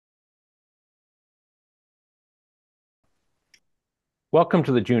Welcome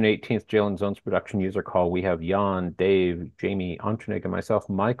to the June 18th Jail and Zones production user call. We have Jan, Dave, Jamie, Antonig, and myself,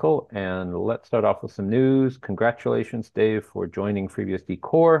 Michael. And let's start off with some news. Congratulations, Dave, for joining FreeBSD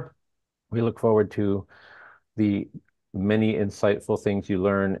Core. We look forward to the many insightful things you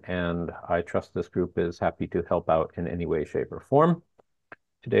learn, and I trust this group is happy to help out in any way, shape, or form.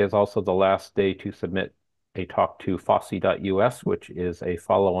 Today is also the last day to submit a talk to fossee.us, which is a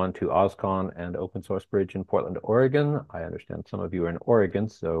follow-on to OSCON and Open Source Bridge in Portland, Oregon. I understand some of you are in Oregon,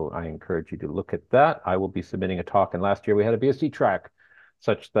 so I encourage you to look at that. I will be submitting a talk, and last year we had a BSD track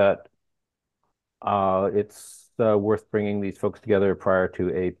such that it's worth bringing these folks together prior to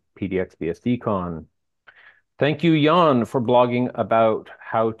a PDX BSDCon. Thank you, Jan, for blogging about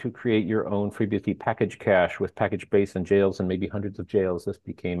how to create your own FreeBSD package cache with package base and jails and maybe hundreds of jails. This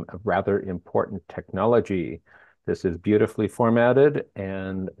became a rather important technology. This is beautifully formatted,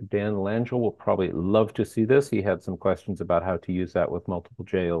 and Dan Langell will probably love to see this. He had some questions about how to use that with multiple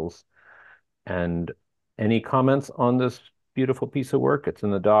jails. And any comments on this beautiful piece of work? It's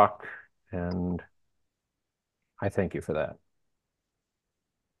in the doc, and I thank you for that.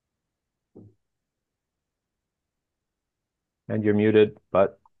 And you're muted,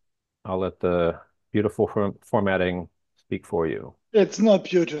 but I'll let the beautiful formatting speak for you. It's not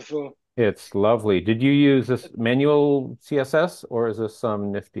beautiful. It's lovely. Did you use this manual CSS or is this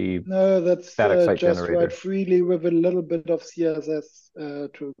some nifty No, that's static site just write generator? freely with a little bit of CSS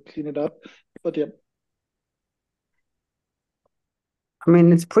to clean it up. But yeah, I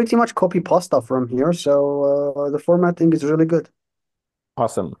mean, it's pretty much copy pasta from here, so the formatting is really good.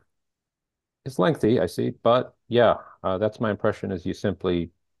 Awesome. It's lengthy, I see, but yeah, that's my impression is you simply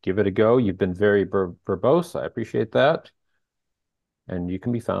give it a go. You've been very verbose. I appreciate that. And you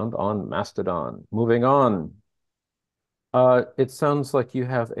can be found on Mastodon. Moving on. It sounds like you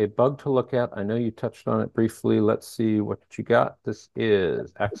have a bug to look at. I know you touched on it briefly. Let's see what you got. This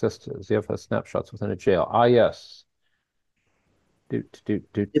is access to ZFS snapshots within a jail. Ah, yes. So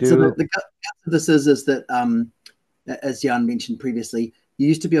the gut of this is that, as Jan mentioned previously, you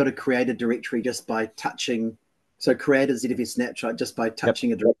used to be able to create a directory just by touching. So create a ZFS snapshot just by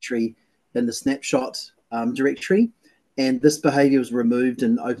touching a directory in the snapshot directory. And this behavior was removed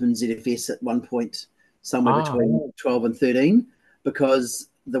in OpenZFS at one point, somewhere between 12 and 13, because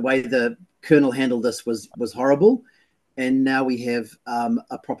the way the kernel handled this was horrible. And now we have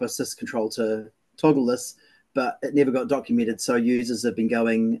a proper syscontrol to toggle this, but it never got documented. So users have been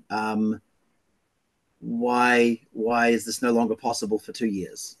going, why is this no longer possible for 2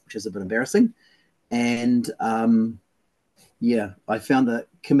 years, which is a bit embarrassing. And yeah, I found the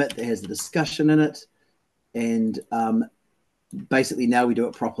commit that has the discussion in it, and basically now we do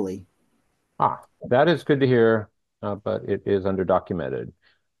it properly. That is good to hear, but it is underdocumented.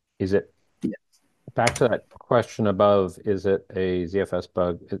 Is it back to that question above? Is it a ZFS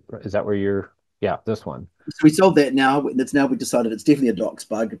bug? Is that where you're? Yeah, this one. So we solved that now. It's now we decided it's definitely a docs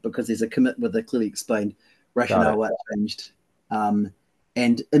bug because there's a commit with a clearly explained rationale why it changed. And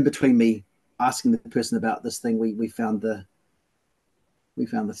in between me asking the person about this thing, we found the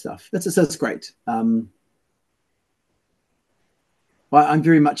stuff. That's great. I'm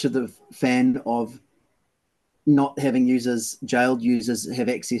very much of the fan of not having jailed users have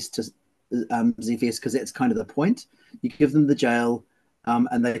access to ZFS, because that's kind of the point. You give them the jail,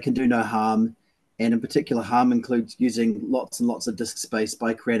 and they can do no harm. And in particular, harm includes using lots and lots of disk space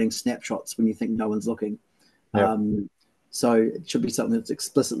by creating snapshots when you think no one's looking. Yep. So it should be something that's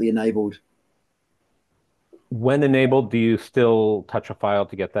explicitly enabled. When enabled, do you still touch a file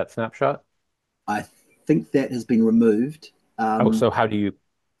to get that snapshot? I think that has been removed. So how do you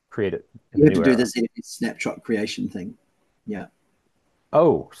create it? You have to do this snapshot creation thing. Yeah.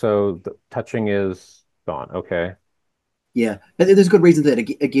 Oh, so the touching is gone. Okay. Yeah, there's a good reason that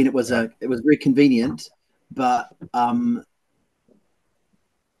again it was very convenient, but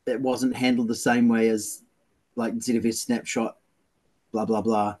it wasn't handled the same way as like ZFS snapshot, blah blah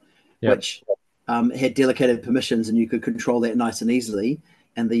blah, which had delegated permissions and you could control that nice and easily.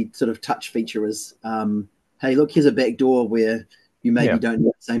 And the sort of touch feature is, hey, look, here's a back door where you maybe don't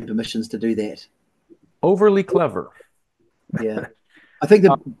need the same permissions to do that. Overly clever. Yeah. I think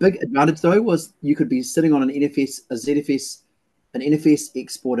the big advantage though was you could be sitting on an NFS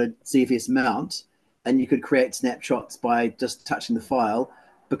exported ZFS mount, and you could create snapshots by just touching the file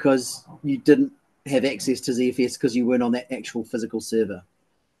because you didn't have access to ZFS because you weren't on that actual physical server.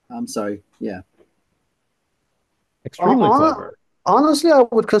 So yeah. Extremely clever. Honestly, I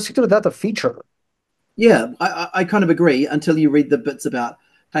would consider that a feature. Yeah, I kind of agree until you read the bits about,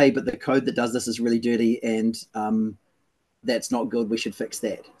 hey, but the code that does this is really dirty and that's not good. We should fix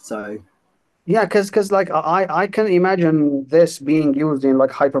that. So Yeah, because like I can imagine this being used in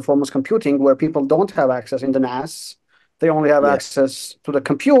like high performance computing where people don't have access in the NAS. They only have Yeah, access to the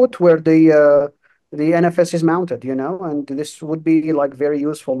compute where the NFS is mounted, and this would be like very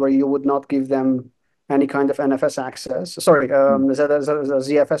useful where you would not give them any kind of NFS access. Sorry,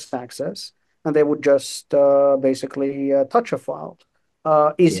 ZFS access, and they would just basically touch a file.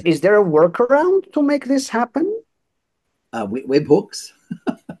 Is yeah. is there a workaround to make this happen? Webhooks.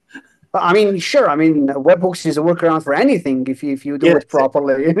 I mean, sure. I mean, webhooks is a workaround for anything if you do Yeah, it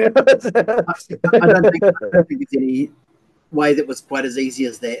properly. I, I don't think there's any way that was quite as easy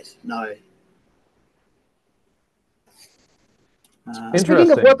as that. No.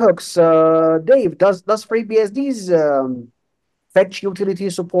 Speaking of Interesting. webhooks, Dave, does FreeBSD's fetch utility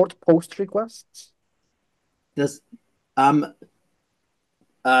support post requests? Does um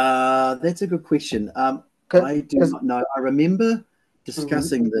That's a good question. I do Because not know. I remember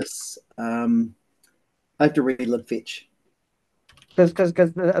discussing this. I have to read libfetch. because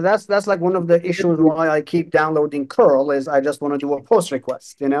that's like one of the issues why I keep downloading curl is I just want to do a post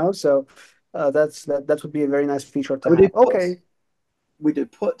request, So that would be a very nice feature to We do have. put. Okay, We do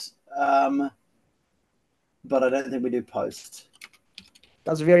put. But I don't think we do post.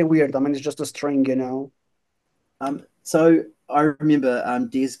 that's very weird. I mean, it's just a string. So I remember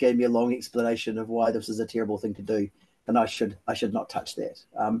Des gave me a long explanation of why this is a terrible thing to do, and I should not touch that.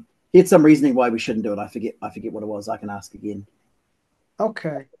 He had some reasoning why we shouldn't do it. I forget what it was. I can ask again.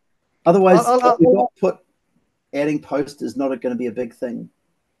 Okay. Otherwise, I'll, we've I'll, got put adding post is not going to be a big thing.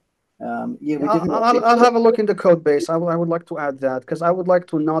 Yeah, we I'll, definitely got I'll fetch I'll put. have a look in the code base. I would like to add that because I would like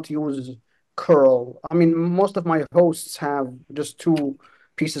to not use curl. I mean, most of my hosts have just two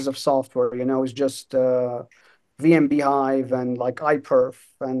pieces of software, it's just VM Beehive and like iPerf,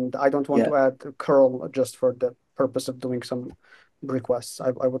 and I don't want Yeah. to add curl just for the purpose of doing some requests.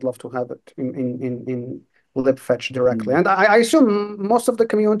 I would love to have it in libfetch directly. Mm. And I assume most of the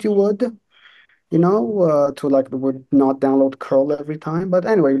community would, to like would not download curl every time. But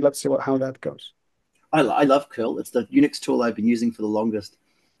anyway, let's see how that goes. I love curl. It's the Unix tool I've been using for the longest.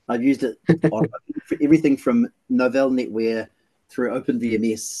 I've used it on everything from Novell NetWare through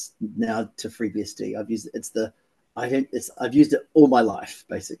OpenVMS now to FreeBSD. I've used it all my life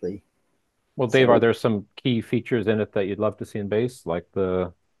basically. Well, Dave, are So there some key features in it that you'd love to see in base, like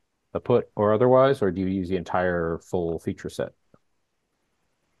the put or otherwise, or do you use the entire full feature set?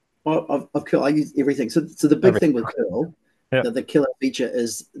 of curl, I use everything. So the big Everything. thing with curl, Yeah. that the killer feature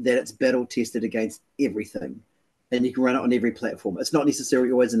is that it's battle tested against everything, and you can run it on every platform. It's not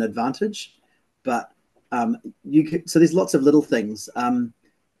necessarily always an advantage, but so there's lots of little things.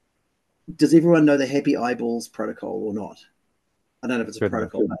 Does everyone know the Happy Eyeballs protocol or not? I don't know if it's a Good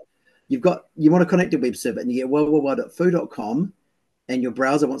enough. protocol, but you want to connect a web server and you get www.foo.com and your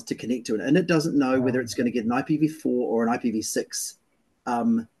browser wants to connect to it and it doesn't know whether it's going to get an IPv4 or an IPv6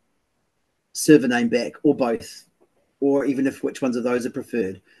 um, server name back or both, or even if which ones of those are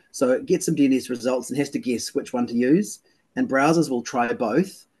preferred. So it gets some DNS results and has to guess which one to use. And browsers will try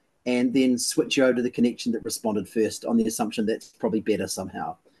both and then switch you over to the connection that responded first on the assumption that's probably better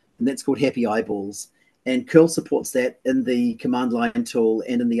somehow. And that's called Happy Eyeballs. And curl supports that in the command line tool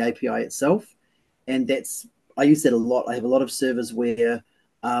and in the API itself. And I use that a lot. I have a lot of servers where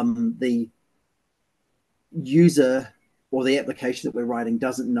the user or the application that we're writing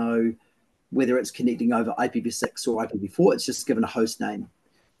doesn't know whether it's connecting over IPv6 or IPv4. It's just given a host name.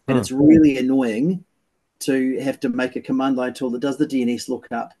 And Hmm. it's really annoying to have to make a command line tool that does the DNS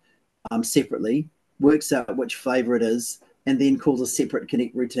lookup separately, works out which flavor it is, and then calls a separate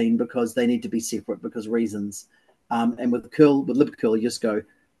connect routine because they need to be separate because reasons. And with libcurl, you just go,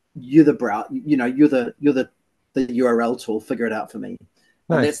 you're the the URL tool, figure it out for me. And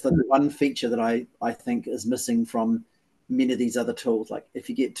Nice. that's the one feature that I think is missing from many of these other tools. Like if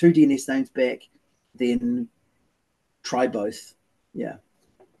you get two DNS names back, then try both. Yeah.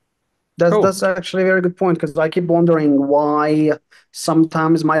 That's Cool. that's actually a very good point because I keep wondering why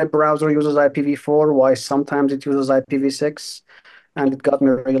sometimes my browser uses IPv4, why sometimes it uses IPv6, and it got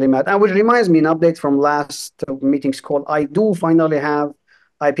me really mad. And which reminds me, an update from last meeting's call. I do finally have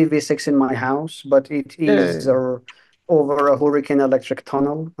IPv6 in my house, but it is Yay. over a hurricane electric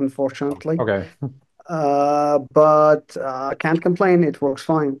tunnel, unfortunately. Okay. But I can't complain. It works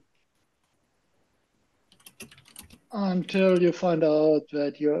fine. Until you find out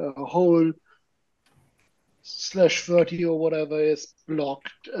that your whole /30 or whatever is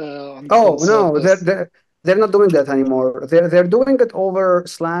blocked on some Oh no, they're servers. they're they're not doing that anymore. They're doing it over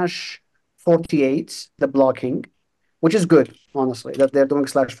 /48, the blocking, which is good, honestly, that they're doing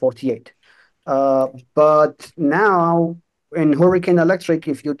 /48. But now in Hurricane Electric,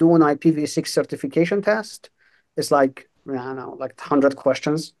 if you do an IPv6 certification test, it's like, I don't know, like 100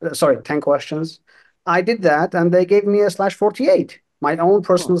 questions. Sorry, 10 questions. I did that and they gave me a /48, my own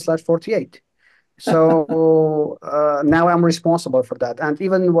personal /48. So now I'm responsible for that. And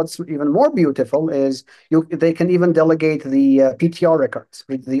even what's even more beautiful is they can even delegate the PTR records,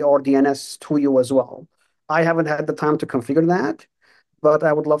 the RDNS to you as well. I haven't had the time to configure that, but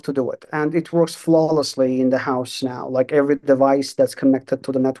I would love to do it. And it works flawlessly in the house now. Like every device that's connected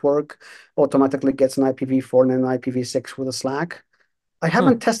to the network automatically gets an IPv4 and an IPv6 with a Slack. I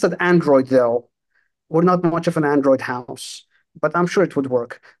haven't tested Android though. We're not much of an Android house, but I'm sure it would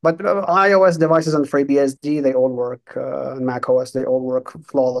work. But iOS devices and FreeBSD, they all work. And Mac OS, they all work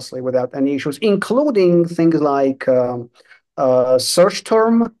flawlessly without any issues, including things like search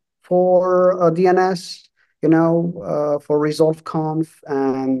term for DNS, for resolve.conf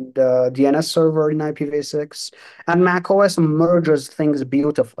and DNS server in IPv6. And Mac OS merges things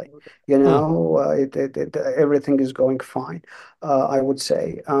beautifully. Everything is going fine. I would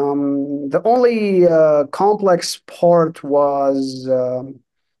say. The only complex part was on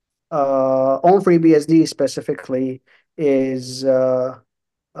FreeBSD specifically is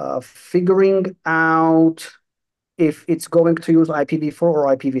figuring out if it's going to use IPv4 or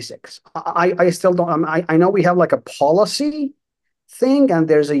IPv6. I still don't. I know we have like a policy thing, and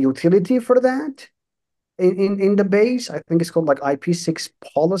there's a utility for that in the base. I think it's called like IP6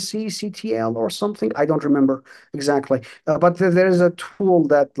 policy CTL or something. I don't remember exactly. But there's a tool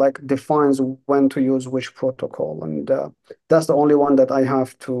that like defines when to use which protocol. And that's the only one that I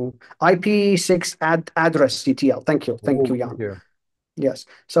have to IP6 address CTL. Thank you. Thank you, Jan. Here. Yes.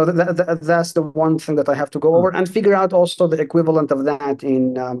 So that's the one thing that I have to go over and figure out also the equivalent of that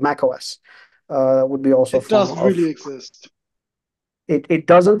in macOS. Would be also It does really exist. It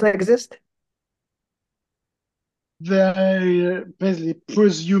doesn't exist? They basically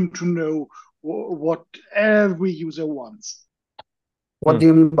presume to know what every user wants. What do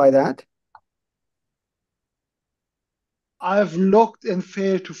you mean by that? I've looked and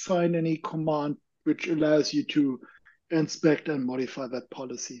failed to find any command which allows you to inspect and modify that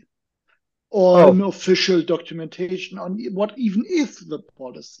policy, or an official documentation on what even is the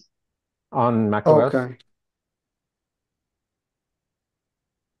policy. On macOS? Okay.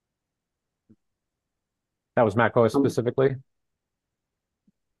 That was macOS specifically?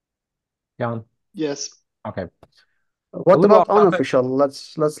 Jan? Yes. Okay. What about unofficial?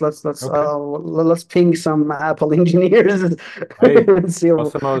 Let's ping some Apple engineers. Hey, see,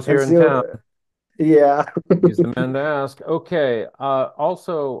 Osimo's here in town. Yeah. He's the man to ask. Okay.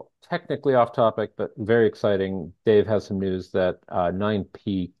 Also, technically off topic, but very exciting. Dave has some news that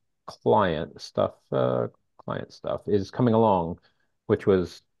 9P client stuff is coming along, which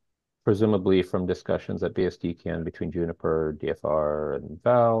was presumably from discussions at BSDCan between Juniper, DFR, and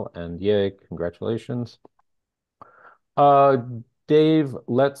Val, and yay, congratulations. Dave,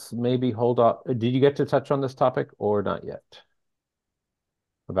 let's maybe hold up. Did you get to touch on this topic or not yet?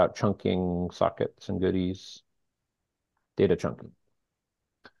 About chunking sockets and goodies, data chunking.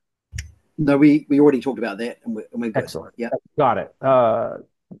 No, we already talked about that, and we're good. Excellent. Yeah, got it.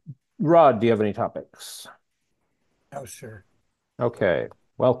 Rod, do you have any topics? Oh, sure. Okay,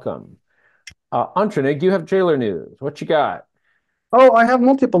 welcome. Antranig, do you have jailer news? What you got? Oh, I have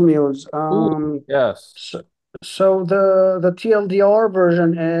multiple news. Yes. So the TLDR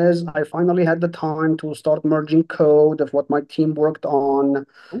version is I finally had the time to start merging code of what my team worked on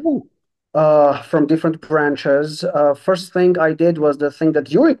from different branches. First thing I did was the thing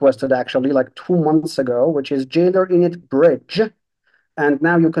that you requested actually like 2 months ago, which is jailer init bridge. And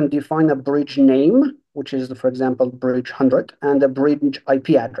now you can define a bridge name, which is, for example, bridge 100, and a bridge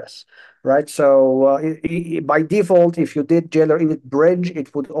IP address, right? So by default, if you did jailer init bridge,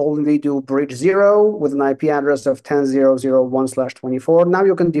 it would only do bridge 0 with an IP address of 10.0.0.1/24. Now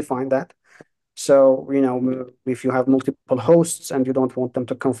you can define that. So, if you have multiple hosts and you don't want them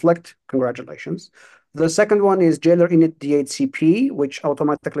to conflict, congratulations. The second one is jailer init DHCP, which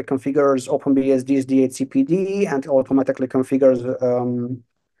automatically configures OpenBSD's DHCPD and automatically configures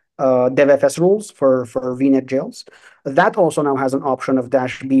DevFS rules for VNet jails. That also now has an option of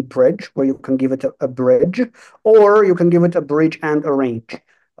 -B bridge, where you can give it a bridge, or you can give it a bridge and a range,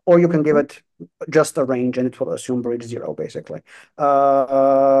 or you can give it just a range and it will assume bridge 0, basically.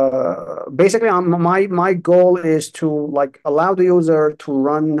 My goal is to allow the user to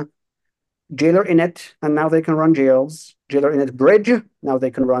run jailer init, and now they can run jails. Jailer init bridge, now they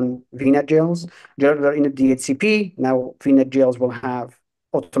can run VNet jails. Jailer init DHCP, now VNet jails will have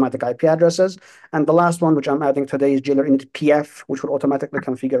automatic IP addresses. And the last one, which I'm adding today, is jailer init PF, which will automatically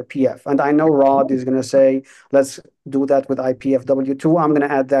configure PF. And I know Rod is going to say, let's do that with IPFW2. I'm going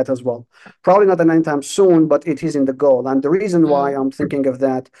to add that as well. Probably not anytime soon, but it is in the goal. And the reason why I'm thinking of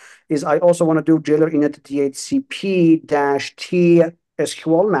that is I also want to do jailer init DHCP-T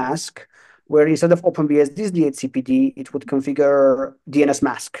SQL mask, where instead of OpenBSD's DHCPD, it would configure DNS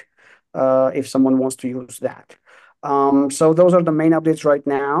mask if someone wants to use that. So those are the main updates right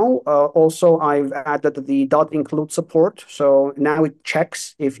now. Also, I've added the .include support. So now it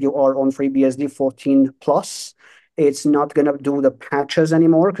checks if you are on FreeBSD 14 plus. It's not going to do the patches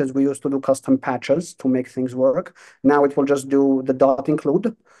anymore because we used to do custom patches to make things work. Now it will just do the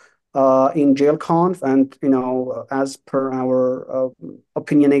 .include in jailconf, and as per our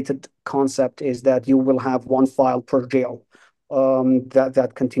opinionated concept is that you will have one file per jail.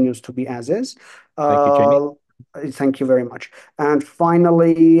 That continues to be as is. Thank you, Jamie. Thank you very much. And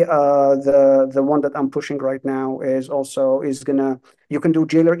finally, the one that I'm pushing right now is you can do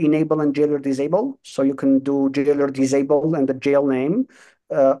jailer enable and jailer disable. So you can do jailer disable and the jail name.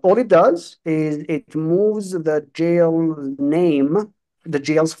 All it does is it moves the jail name, the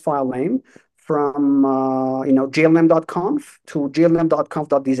jail's file name, from jailname.conf to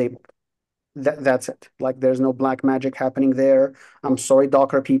jailname.conf.disabled. That's it. Like there's no black magic happening there. I'm sorry,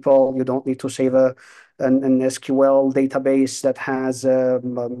 Docker people, you don't need to save an SQL database that has a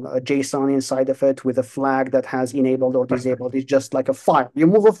JSON inside of it with a flag that has enabled or disabled. It's just like a file. You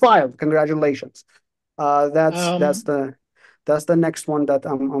move a file. Congratulations. That's the next one that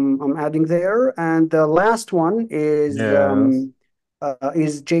I'm adding there. And the last one is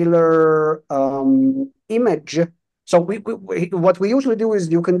jailer image. So what we usually do is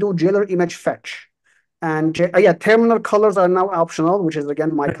you can do jailer image fetch. And terminal colors are now optional, which is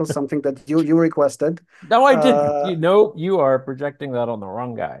again, Michael, something that you requested. No, I didn't. You are projecting that on the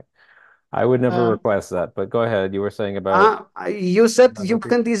wrong guy. I would never request that, but go ahead. You were saying about you said you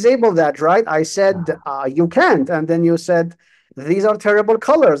can disable that, right? I said you can't, and then you said these are terrible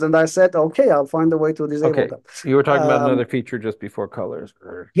colors, and I said okay, I'll find a way to disable them. You were talking about another feature just before colors.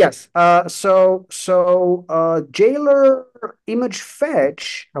 Yes. So jailer image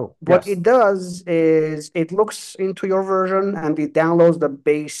fetch. What it does is it looks into your version and it downloads the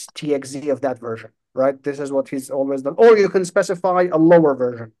base TXT of that version, right? This is what he's always done. Or you can specify a lower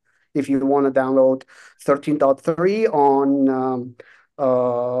version if you want to download 13.3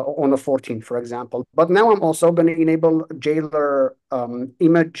 on a 14, for example. But now I'm also going to enable jailer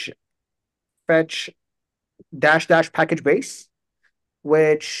image fetch -- package base,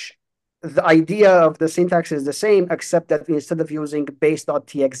 which the idea of the syntax is the same, except that instead of using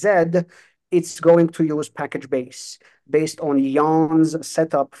base.txz, it's going to use package base based on Jan's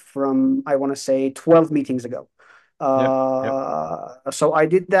setup from, I want to say, 12 meetings ago. So I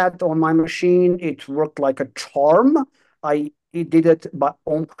did that on my machine. It worked like a charm. I did it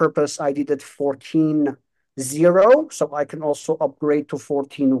on purpose. I did it 14.0, so I can also upgrade to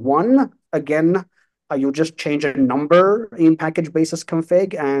 14.1. Again, you just change a number in package basis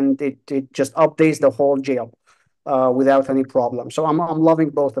config, and it just updates the whole jail without any problem. So I'm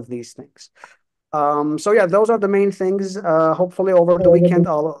loving both of these things. So yeah, those are the main things. Hopefully over the weekend,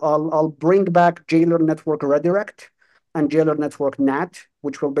 I'll bring back Jailer Network Redirect and Jailer Network NAT,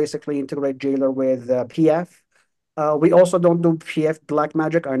 which will basically integrate Jailer with PF. We also don't do PF black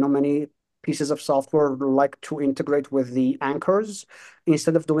magic. I know many pieces of software like to integrate with the anchors.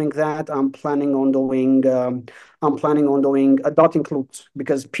 Instead of doing that, I'm planning on doing a .include,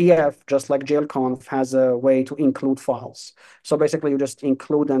 because PF, just like jailconf, has a way to include files. So basically, you just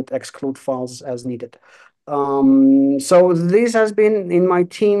include and exclude files as needed. So this has been in my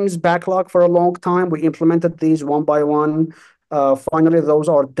team's backlog for a long time. We implemented these one by one. Finally, those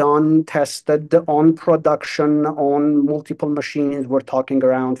are done, tested on production on multiple machines. We're talking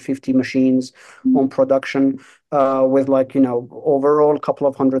around 50 machines on production with overall a couple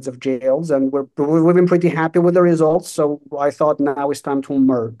of hundreds of jails. And we've been pretty happy with the results. So I thought now it's time to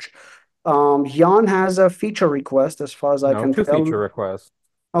merge. Jan has a feature request as far as I can tell. Two feature requests.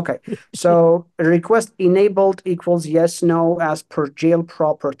 Okay, so request enabled equals yes, no as per jail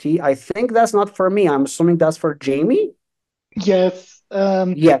property. I think that's not for me. I'm assuming that's for Jamie. Yes.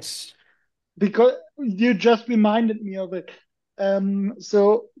 Yes. Because you just reminded me of it.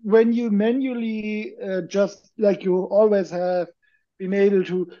 So when you manually, just like you always have been able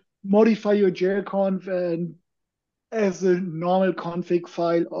to modify your jailconf and as a normal config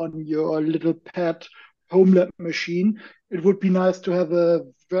file on your little pet home lab machine, it would be nice to have a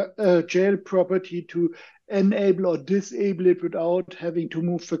jail property to enable or disable it without having to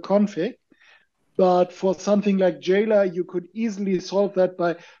move the config. But for something like Jailer, you could easily solve that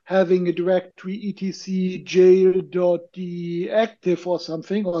by having a directory etc jail.deactive or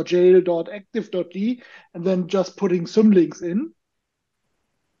something, or jail.active.d, and then just putting symlinks in.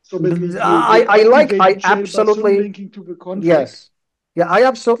 So basically, you activate I jail by absolutely, symlinking to the config. yes. Yeah, I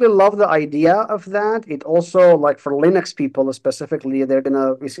absolutely love the idea of that. It also, like for Linux people specifically,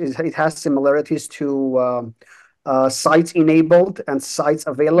 it has similarities to sites enabled and sites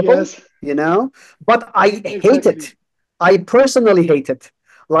available, Yes, you know, but I hate exactly. it. I personally hate it.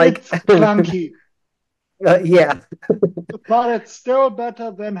 Like, It's clunky, yeah, but it's still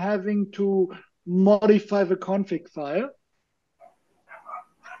better than having to modify the config file.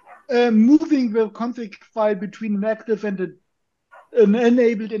 Moving the config file between an active and an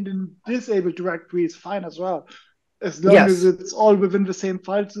enabled and a disabled directory is fine as well. As long as yes, it's all within the same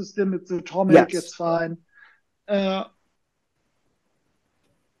file system, it's atomic, yes, it's fine. Uh,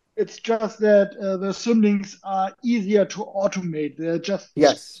 it's just that the symlinks are easier to automate. They're just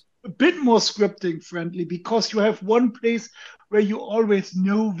yes, a bit more scripting friendly because you have one place where you always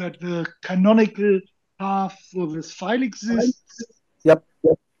know that the canonical path for this file exists, yep.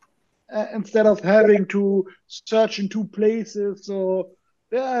 instead of having to search in two places. So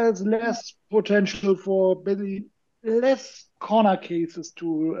there's less potential for maybe less corner cases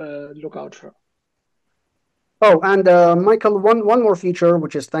to look out for. Oh, and Michael, one more feature,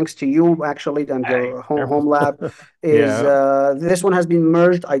 which is thanks to you actually and Hey, your home careful. lab, is Yeah. this one has been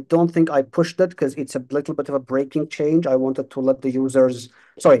merged. I don't think I pushed it because it's a little bit of a breaking change. I wanted to let the user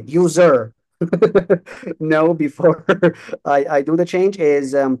know before I do the change.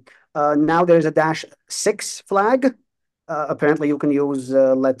 Is now there is a -6 flag. Apparently, you can use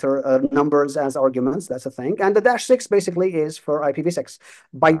numbers as arguments. That's a thing, and the -6 basically is for IPv6.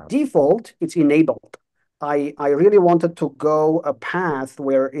 By default, it's enabled. I really wanted to go a path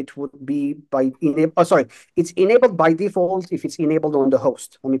where it would be by enable. Oh, sorry, it's enabled by default if it's enabled on the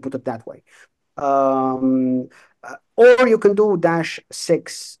host. Let me put it that way. Or you can do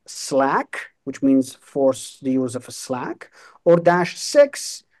 -6 Slack, which means force the use of a Slack, or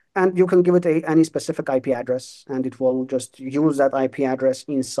 -6, and you can give it any specific IP address, and it will just use that IP address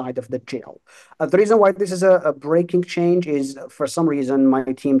inside of the jail. The reason why this is a breaking change is for some reason my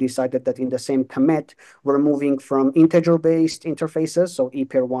team decided that in the same commit, we're moving from integer-based interfaces, so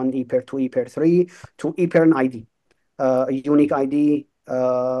epair1, epair2, epair3, to epair and ID, a unique ID.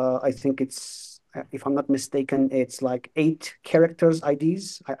 I think if I'm not mistaken, it's like 8 characters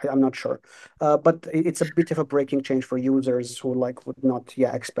IDs. I'm not sure, but it's a bit of a breaking change for users who like would not,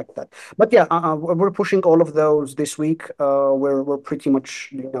 yeah, expect that. But yeah, we're pushing all of those this week. We're pretty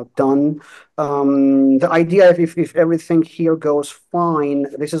much done. The idea, if everything here goes fine,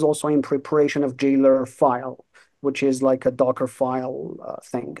 this is also in preparation of Jailer file, which is like a Docker file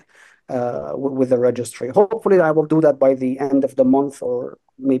thing with the registry. Hopefully, I will do that by the end of the month, or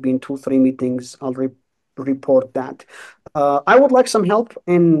maybe in 2, 3 meetings, I'll report that. I would like some help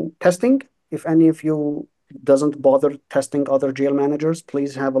in testing. If any of you doesn't bother testing other jail managers,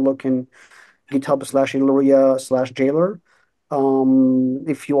 please have a look in github/illuria/jailer.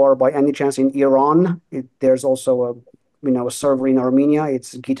 If you are by any chance in Iran, there's also a server in Armenia.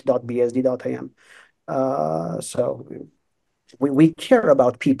 It's git.bsd.am. So we care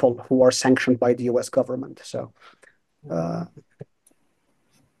about people who are sanctioned by the US government. So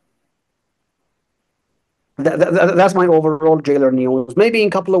that's my overall Jailer news. Maybe in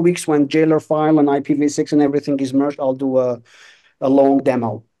a couple of weeks when Jailer file and IPv6 and everything is merged, I'll do a long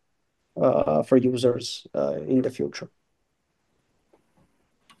demo for users in the future.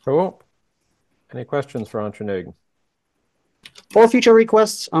 Cool. Any questions for Antranig? For feature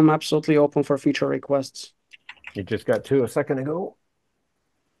requests, I'm absolutely open for feature requests. You just got 2 a second ago.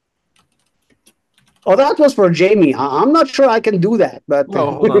 Oh, that was for Jamie. I'm not sure I can do that, but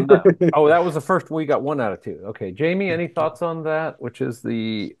Well, hold on. That was the first. We got 1 out of 2. Okay, Jamie, any thoughts on that? Which is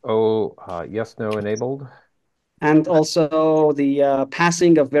the yes, no enabled? And also the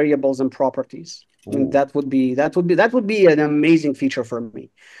passing of variables and properties. I mean, that would be an amazing feature for me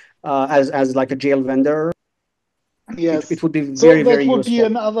as like a jail vendor. Yes. It would be So very, that very would be useful.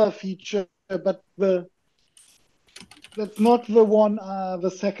 another feature, but that's not the one. The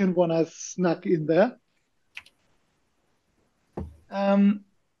second one I snuck in there.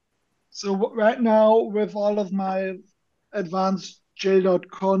 So right now, with all of my advanced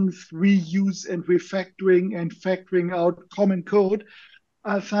jail.conf reuse and refactoring and factoring out common code,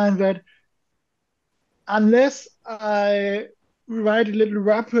 I find that unless I write a little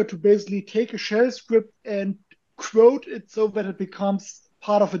wrapper to basically take a shell script and quote it so that it becomes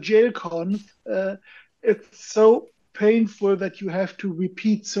part of a jailconf, it's so painful that you have to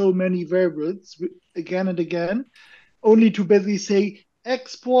repeat so many variables again and again, only to basically say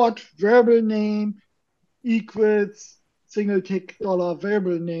export variable name equals single tick dollar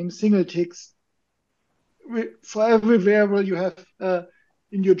variable name single ticks for every variable you have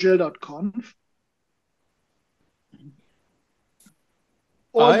in your jail.conf.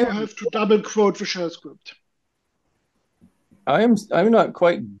 Or you have to double quote the shell script. I'm not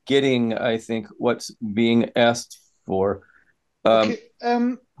quite getting, I think, what's being asked for. Okay.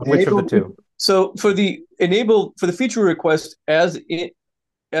 Which of the two? So for the feature request as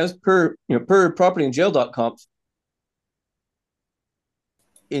per property in jail.conf,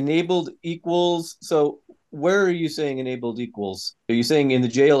 enabled equals. So where are you saying enabled equals? Are you saying in the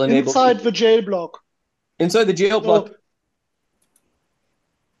jail enabled inside the jail block? Inside the jail block.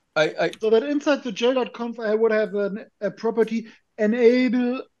 So that inside the jail.conf, I would have a property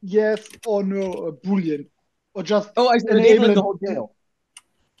enable yes or no, a boolean, or just I see, enabling the whole jail.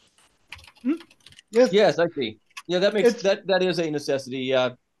 Yes. Yes, I see. Yeah, that makes that is a necessity.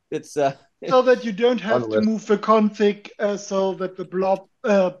 Yeah, it's so that you don't have to move the config so that the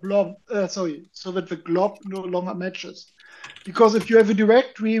so that the glob no longer matches. Because if you have a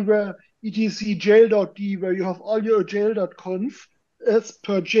directory where etc jail.d where you have all your jail.conf as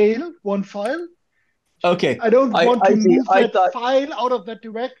per jail, one file. Okay. I don't want to move that file out of that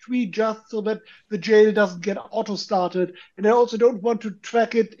directory just so that the jail doesn't get auto started. And I also don't want to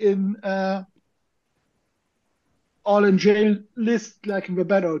track it in all in jail list like in the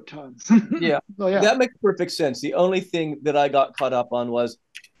bad old times. Yeah. That makes perfect sense. The only thing that I got caught up on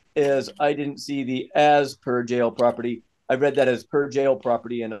is I didn't see the as per jail property. I read that as per jail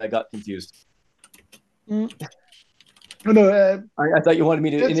property and I got confused. No, I thought you wanted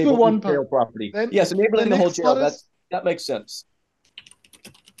me to enable the jail property. Yes, enabling the whole jail. That makes sense.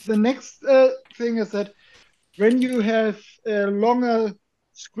 The next thing is that when you have longer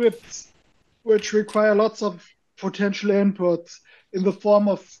scripts which require lots of potential inputs in the form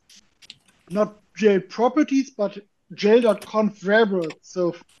of not jail properties, but jail.conf variables.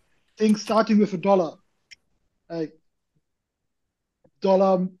 So things starting with a dollar, like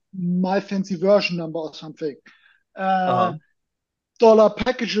dollar my fancy version number or something. Dollar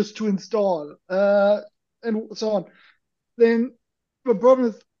packages to install, and so on. Then the problem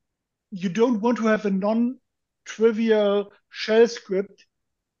is you don't want to have a non-trivial shell script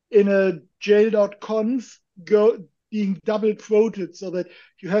in a jail.conf being double quoted so that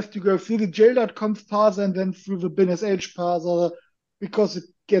you have to go through the jail.conf parser and then through the binsh parser because it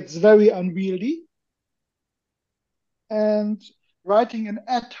gets very unwieldy. And writing an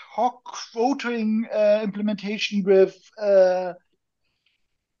ad hoc quoting implementation with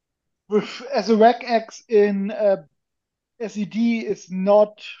as a regex in SED is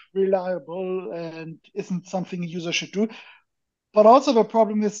not reliable and isn't something a user should do. But also the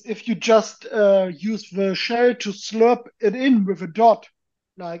problem is if you just use the shell to slurp it in with a dot,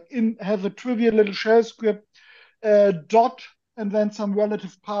 like have a trivial little shell script, dot, and then some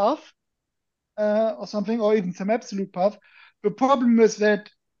relative path or something, or even some absolute path. The problem is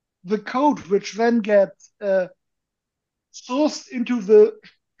that the code which then gets sourced into the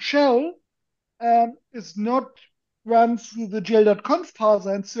shell is not run through the jail.conf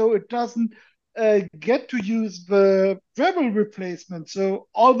parser, and so it doesn't get to use the variable replacement. So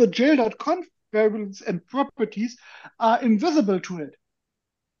all the jail.conf variables and properties are invisible to it.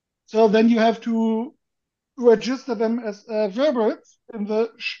 So then you have to register them as variables in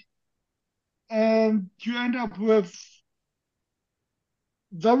the and you end up with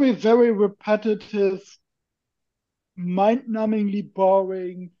very, very repetitive, mind-numbingly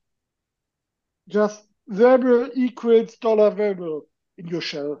boring, just variable equals dollar variable in your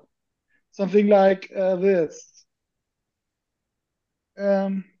shell. Something like this.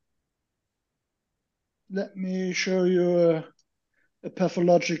 Let me show you a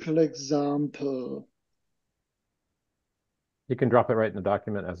pathological example. You can drop it right in the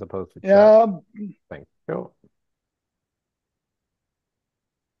document as opposed to chat. Yeah. Thank you.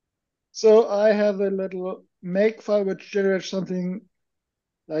 So I have a little make file which generates something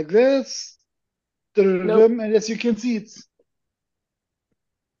like this. Nope. And as you can see,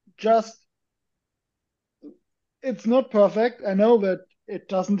 it's not perfect. I know that it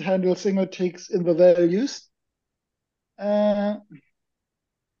doesn't handle single ticks in the values. But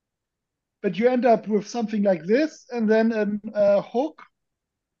you end up with something like this, and then a hook.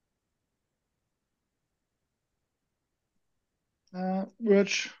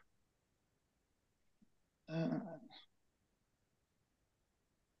 Which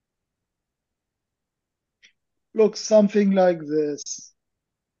looks something like this.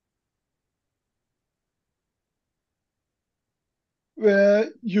 where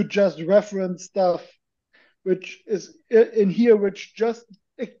you just reference stuff which is in here, which just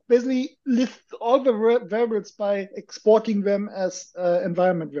basically lists all the variables by exporting them as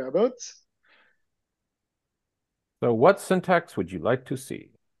environment variables. So what syntax would you like to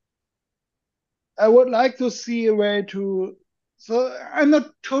see? I would like to see a way to, so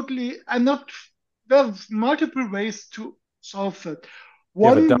there's multiple ways to solve it. Do you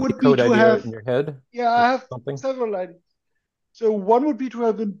have a One dummy would be code to idea have, in your head? yeah, I have Something? several ideas. So one would be to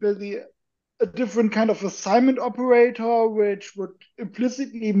have basically a different kind of assignment operator, which would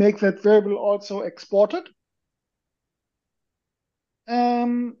implicitly make that variable also exported.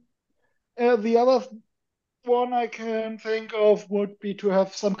 The other one I can think of would be to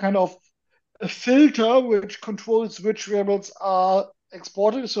have some kind of a filter which controls which variables are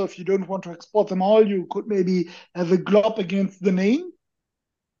exported. So if you don't want to export them all, you could maybe have a glob against the name.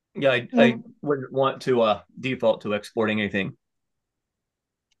 Yeah, I wouldn't want to default to exporting anything.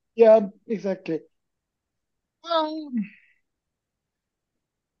 Yeah, exactly. Well,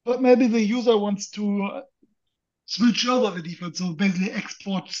 but maybe the user wants to switch over the default, so basically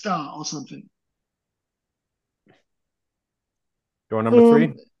export star or something. Door number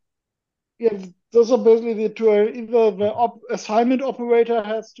three? Yeah, those are basically the two. Either the assignment operator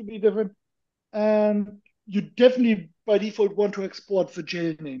has to be different, and you definitely by default want to export the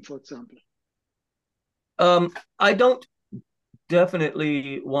jail name, for example. I don't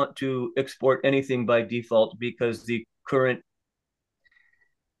definitely want to export anything by default because the current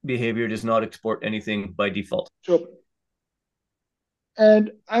behavior does not export anything by default. Sure.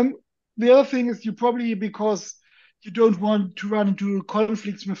 And the other thing is you probably, because you don't want to run into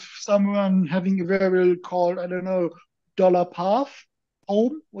conflicts with someone having a variable called, I don't know, $path,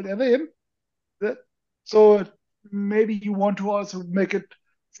 home, whatever him. So maybe you want to also make it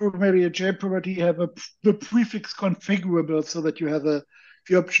for maybe a jail property have the prefix configurable so that you have the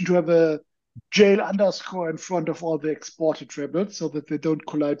option to have a jail underscore in front of all the exported variables so that they don't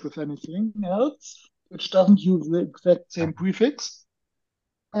collide with anything else, which doesn't use the exact same prefix.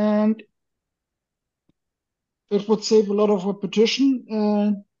 And that would save a lot of repetition.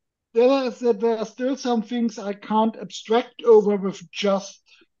 And the other is that there are still some things I can't abstract over with just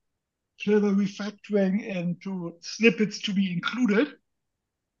further refactoring into snippets to be included.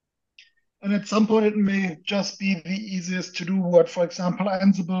 And at some point, it may just be the easiest to do what, for example,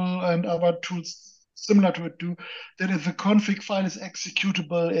 Ansible and other tools similar to it do, that if a config file is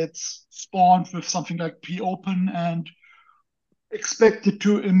executable, it's spawned with something like popen and expected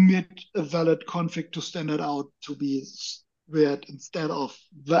to emit a valid config to standard out to be read instead of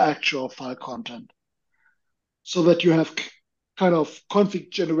the actual file content. So that you have kind of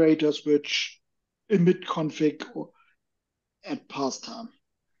config generators which emit config at pass time.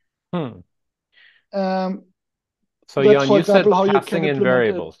 So That's, Jan, for you said example, how you can passing in implement it.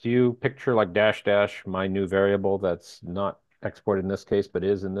 variables. Do you picture like dash dash my new variable that's not exported in this case, but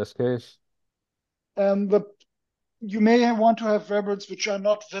is in this case? You may want to have variables which are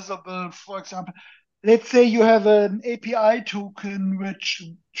not visible. For example, let's say you have an API token which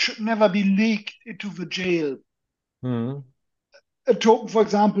should never be leaked into the jail. A token, for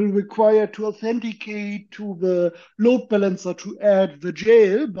example, required to authenticate to the load balancer to add the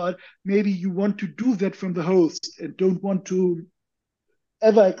jail, but maybe you want to do that from the host and don't want to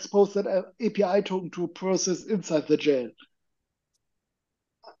ever expose that API token to a process inside the jail.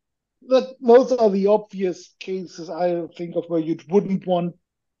 Those are the obvious cases I think of where you wouldn't want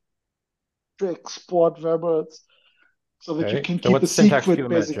to export variables so that you can keep what a syntax do you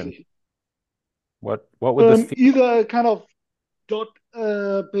secret, imagine? basically. What would this be? Either a kind of dot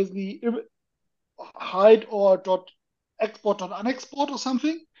basically hide or dot export dot unexport or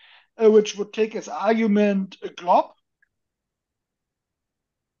something, which would take as argument a glob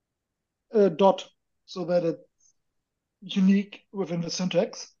dot so that it's unique within the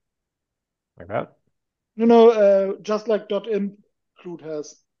syntax. Like that? No, just like dot include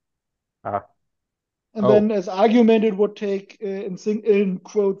has. And then as argument, it would take in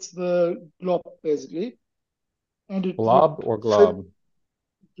quotes the glob basically. And it blob would or glob?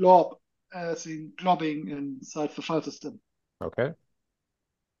 Glob, as in globbing inside the file system. Okay.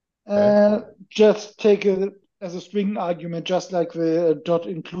 Just take it as a string argument, just like the dot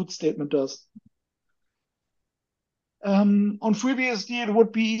include statement does. On FreeBSD, it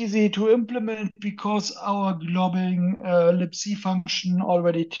would be easy to implement because our globbing libc function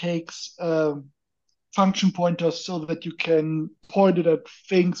already takes function pointers so that you can point it at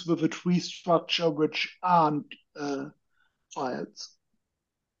things with a tree structure which aren't files.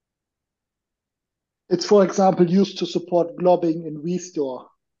 It's, for example, used to support globbing in restore.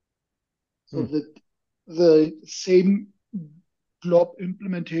 So that the same glob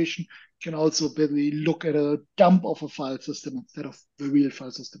implementation can also basically look at a dump of a file system instead of the real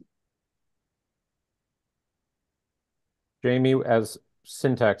file system. Jamie, as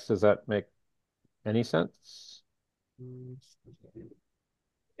syntax, does that make any sense?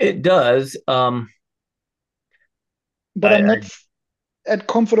 It does. But I'm not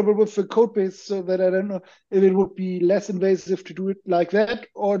comfortable with the code base, so that I don't know if it would be less invasive to do it like that,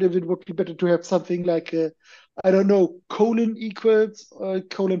 or if it would be better to have something like I don't know, colon equals or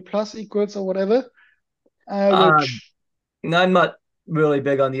colon plus equals or whatever. Which No, I'm not really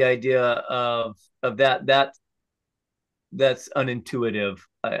big on the idea of that. That's unintuitive.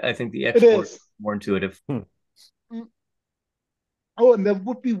 I think the export is more intuitive. Oh, and there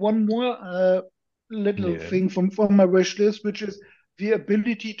would be one more little thing from my wish list, which is the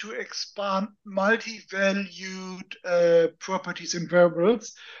ability to expand multi-valued properties and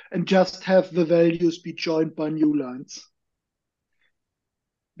variables and just have the values be joined by new lines.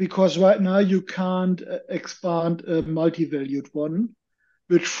 Because right now you can't expand a multi-valued one,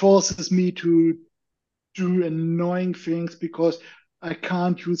 which forces me to do annoying things because I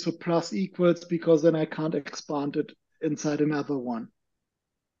can't use the plus equals because then I can't expand it inside another one.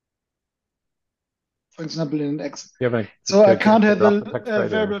 For example, in an X. So I can't have a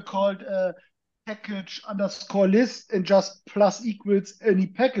variable called package underscore list and just plus equals any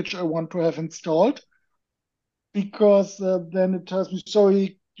package I want to have installed, because then it tells me,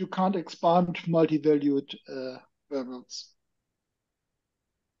 sorry, you can't expand multi-valued variables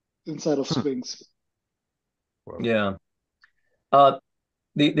inside of strings. Yeah.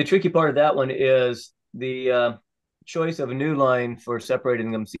 The tricky part of that one is the choice of a new line for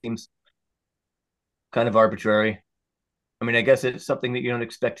separating them seems kind of arbitrary. I mean, I guess it's something that you don't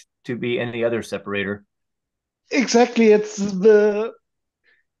expect to be any other separator. Exactly. It's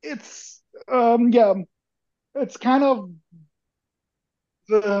kind of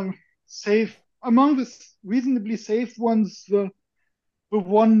the safe among the reasonably safe ones, the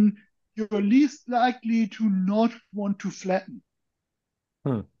one you're least likely to not want to flatten.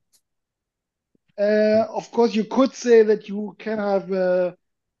 Of course, you could say that you can have a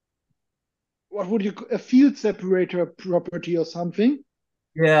field separator property or something.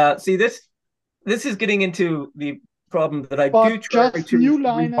 Yeah. See, this is getting into the problem that I do try to. New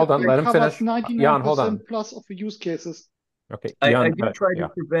line, hold on, let him finish. 99% plus of the use cases. Okay. I do try to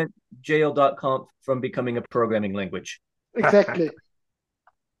prevent jail.conf from becoming a programming language. Exactly.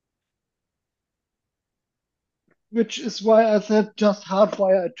 Which is why I said just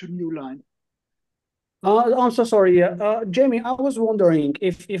hardwire it to new line. I'm so sorry. Jamie, I was wondering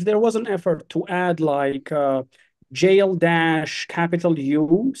if there was an effort to add like jail dash capital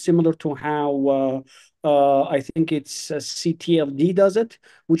U, similar to how I think it's CTLD does it,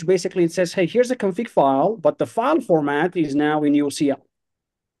 which basically it says, hey, here's a config file, but the file format is now in UCL.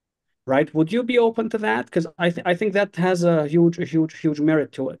 Right? Would you be open to that? Because I think that has a huge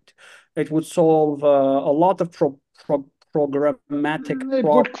merit to it. It would solve a lot of programmatic. It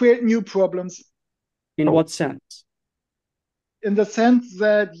would create new problems. In what sense? In the sense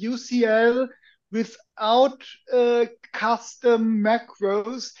that UCL without custom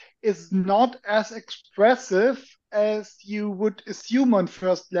macros is not as expressive as you would assume on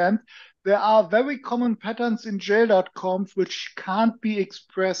first glance. There are very common patterns in jail.conf which can't be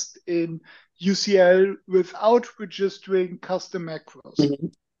expressed in UCL without registering custom macros.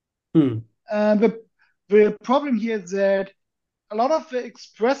 The problem here is that a lot of the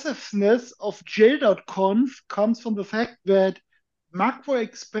expressiveness of jail.conf comes from the fact that macro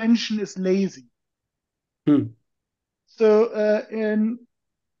expansion is lazy. So in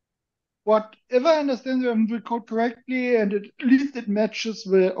whatever I understand the code correctly, and at least it matches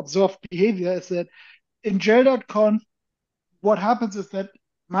the observed behavior, is that in jail.conf, what happens is that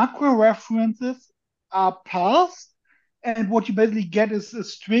macro references are parsed, and what you basically get is a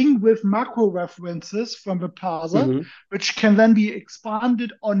string with macro references from the parser, which can then be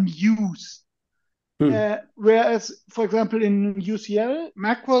expanded on use. Whereas, for example, in UCL,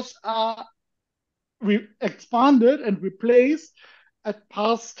 macros are expanded and replaced at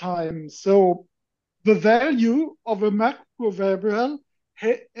parse time. So the value of a macro variable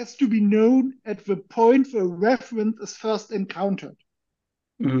has to be known at the point the reference is first encountered.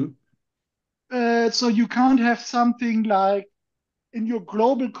 So you can't have something like in your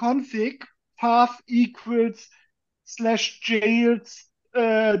global config, path equals /jails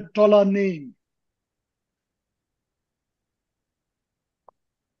 $name.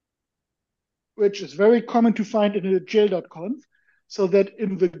 Which is very common to find in a jail.conf, so that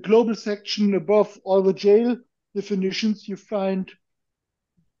in the global section above all the jail definitions, you find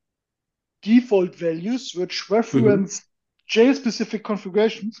default values which reference jail-specific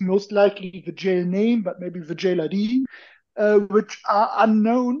configurations, most likely the jail name, but maybe the jail ID, which are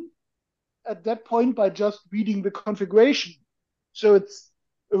unknown at that point by just reading the configuration. So it's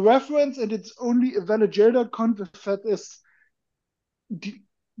a reference and it's only a valid jail.conf if that is the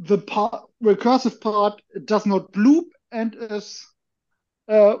recursive part does not bloop and is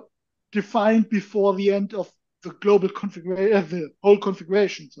defined before the end of the global configuration, the whole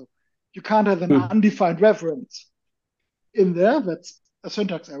configuration. So you can't have an undefined reference in there. That's a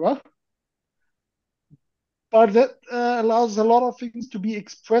syntax error. But that allows a lot of things to be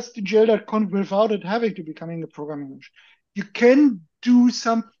expressed in jail.conf without it having to becoming a programming language. You can do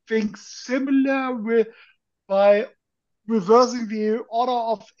something similar by reversing the order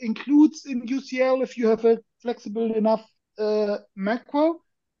of includes in UCL if you have a flexible enough macro.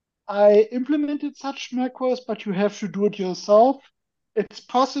 I implemented such macros, but you have to do it yourself. It's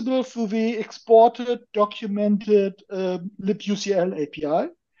possible through the exported, documented libucl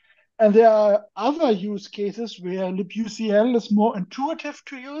API. And there are other use cases where libucl is more intuitive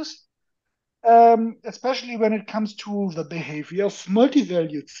to use, especially when it comes to the behavior of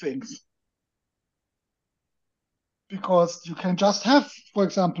multi-valued things. Because you can just have, for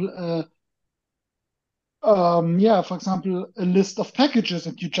example, a list of packages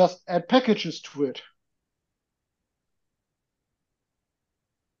and you just add packages to it.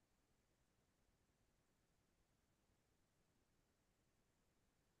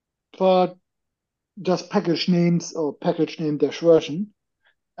 But just package names or package name dash version.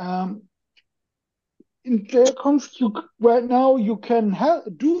 In JConf, right now you can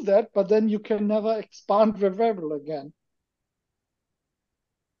do that, but then you can never expand the variable again.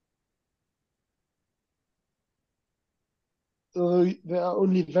 So there are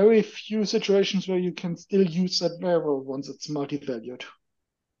only very few situations where you can still use that variable once it's multi-valued.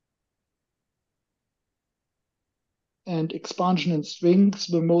 And expansion in strings,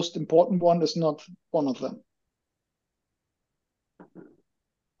 the most important one, is not one of them.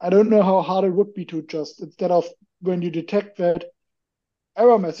 I don't know how hard it would be to just, instead of when you detect that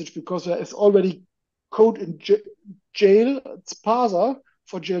error message, because there is already code in jail, it's parser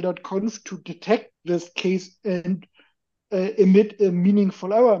for jail.conf to detect this case and emit a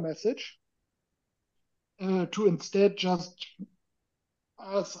meaningful error message, to instead just,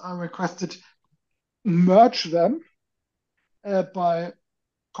 as I requested, merge them by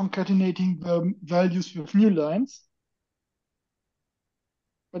concatenating the values with new lines.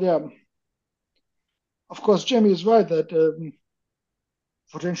 But yeah, of course, Jamie is right that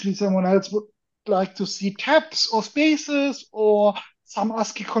potentially someone else would like to see tabs or spaces or some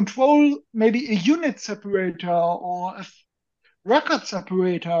ASCII control, maybe a unit separator or a record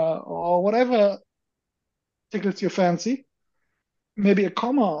separator or whatever tickles your fancy. Maybe a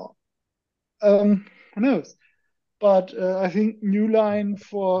comma. Who knows? But I think new line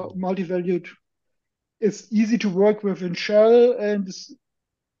for multi-valued is easy to work with in shell and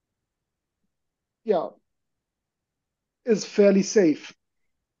is fairly safe.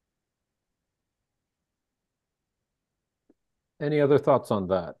 Any other thoughts on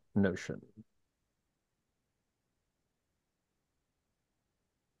that notion?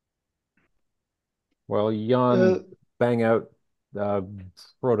 Well, Jan, bang out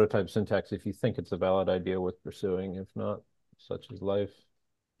prototype syntax if you think it's a valid idea worth pursuing. If not, such is life.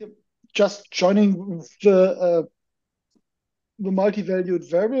 Just joining the multi-valued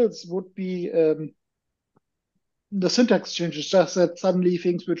variables would be the syntax changes, just that suddenly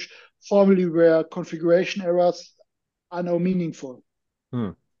things which formerly were configuration errors are now meaningful.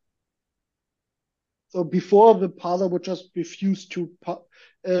 So before the parser would just refuse to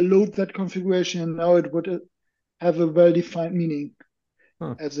load that configuration, and now it would have a well-defined meaning,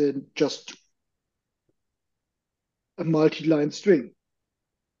 as in just a multi-line string.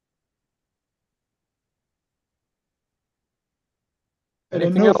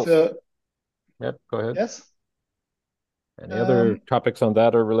 Anything else? Yep, go ahead. Yes. Any other topics on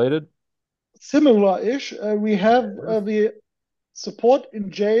that are related? Similar-ish. We have the support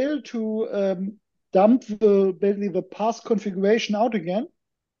in jail to dump basically the past configuration out again.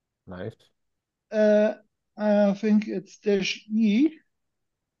 Nice. I think it's -e.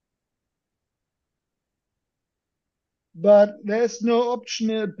 But there's no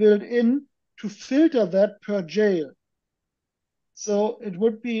option built in to filter that per jail. So it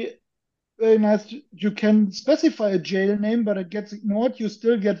would be very nice. You can specify a jail name, but it gets ignored. You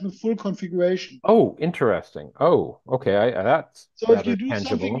still get the full configuration. Oh, interesting. Oh, okay. That's so if you do tangible.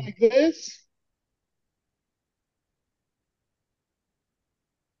 something like this,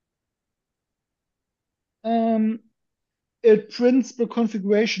 it prints the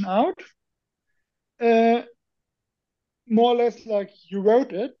configuration out. more or less like you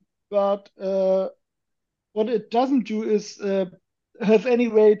wrote it, but what it doesn't do is have any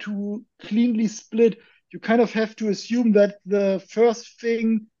way to cleanly split. You kind of have to assume that the first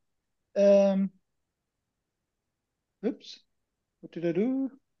thing. Um, oops, what did I do?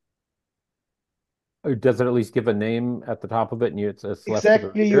 Or does it at least give a name at the top of it, and it's left to the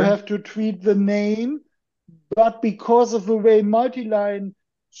Exactly, you reader? have to treat the name, but because of the way multi-line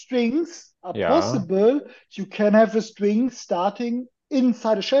strings are Yeah. possible, you can have a string starting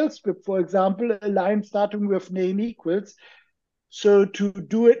inside a shell script, for example, a line starting with name equals. So to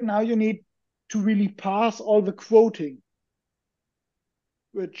do it now, you need to really pass all the quoting,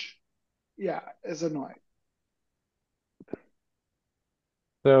 which, yeah, is annoying.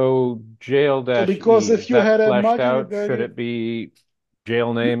 So jail So dash because E, is if you that had a fleshed out? Should multi-value, it be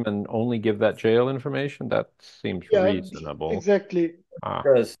jail name and only give that jail information? That seems yeah, reasonable. exactly. Ah.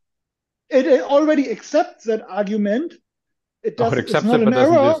 Because It already accepts that argument. It Oh, it does. It's accepts not it, an but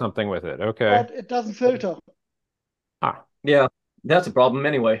doesn't do error, something with it. Okay. but it doesn't filter. Ah. yeah, that's a problem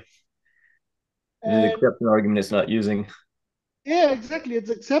anyway. It And accepts an argument it's not using. yeah, exactly. It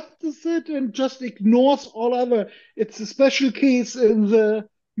accepts it and just ignores all other. It's a special case in the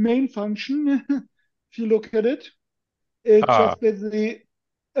main function. If you look at it, it Ah. just basically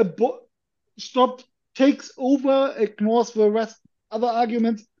stop, takes over, ignores the rest other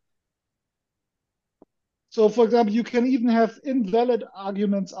arguments. So, for example, you can even have invalid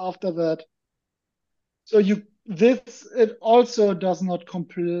arguments after that. So you this it also does not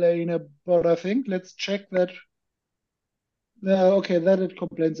complain about. I think. Let's check that. No, okay, that it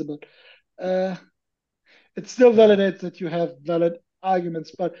complains about. Uh, it still validates that you have valid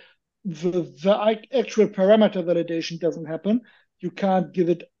arguments, but the actual parameter validation doesn't happen. You can't give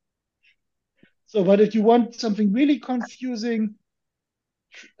it. So, but if you want something really confusing,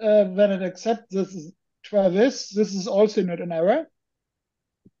 then it accepts this. Try this. This is also not an error.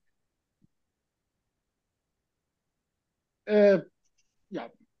 Uh, yeah,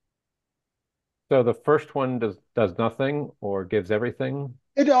 So the first one does nothing or gives everything.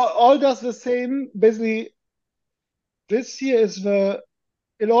 it all does the same. Basically, this here is the.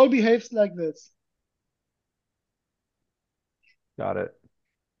 It all behaves like this. Got it.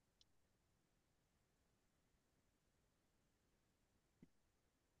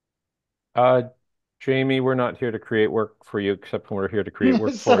 Uh, Jamie, we're not here to create work for you, except when we're here to create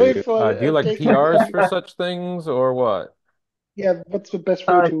work for Sorry you. for Do you like taking. PRs for such things or what? Yeah, what's the best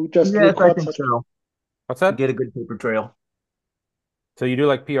way to just Yes, I record think such? so. What's that? Get a good paper trail. So you do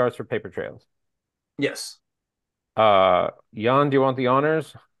like PRs for paper trails. Yes. Jan, do you want the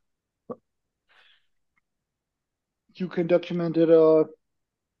honors? You can document it, or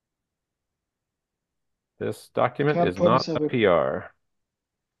This I document can't is promise not I a will. PR.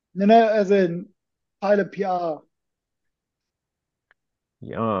 No, no, as in file a PR.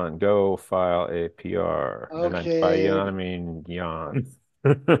 Jan, go file a PR. And by Okay. Jan, I mean Jan.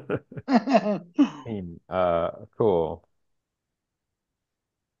 Cool.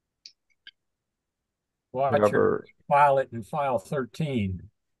 Watch her Whoever file it in file 13.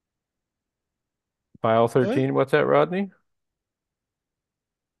 file Sorry? 13, what's that, Rodney?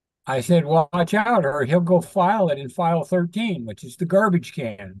 I said, watch out, or he'll go file it in file 13, which is the garbage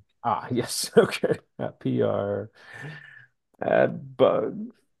can. Ah, yes. Okay. At PR. Add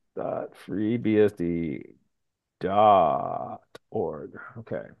bugs dot freebsd dot org.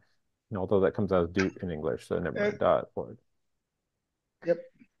 Okay. Although that comes out as doot in English, so never Uh, mind. Dot org. yep.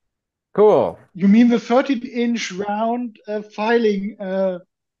 Cool. You mean the 13-inch round filing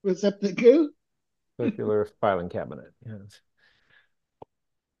receptacle? Circular filing cabinet. Yes.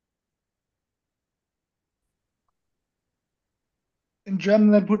 In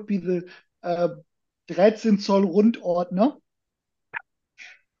German, that would be the 13 Zoll Rundordner.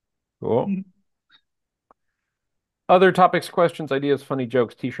 Cool. Other topics, questions, ideas, funny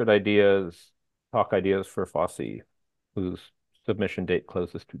jokes, t-shirt ideas, talk ideas for Fosse, whose submission date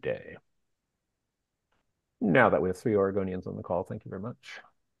closes today. Now that we have 3 Oregonians on the call, thank you very much.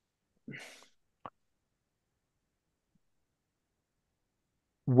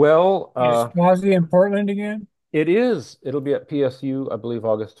 Well, Is Fozzie in Portland again? it is. It'll be at PSU, I believe,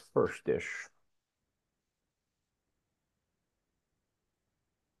 August 1st-ish.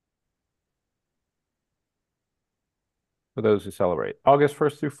 For those who celebrate. August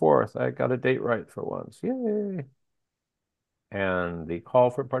 1st through 4th. I got a date right for once. Yay. And the call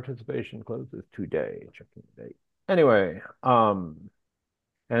for participation closes today. Checking the date. Anyway, and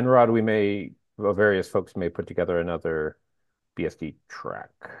Rod, various folks may put together another BSD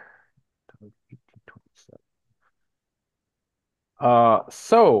track.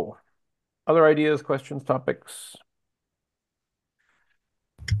 So other ideas, questions, topics?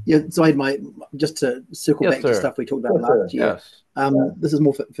 Yeah, so I had just to circle Yes, back to sir. stuff we talked about last year. Yes. This is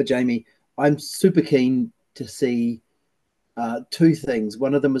more for Jamie. I'm super keen to see two things.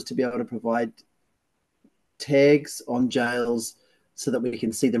 One of them was to be able to provide tags on jails so that we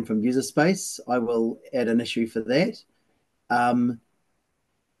can see them from user space. I will add an issue for that. And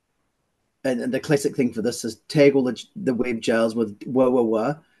the classic thing for this is tag all the web jails with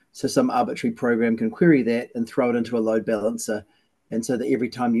wah. So some arbitrary program can query that and throw it into a load balancer. And so that every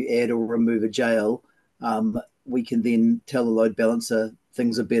time you add or remove a jail, we can then tell the load balancer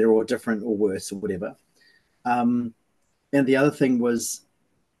things are better or different or worse or whatever. And the other thing was,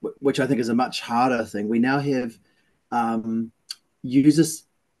 which I think is a much harder thing, we now have users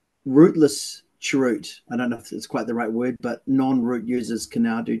rootless chroot. I don't know if it's quite the right word, but non-root users can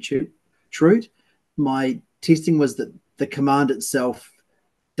now do chroot. My testing was that the command itself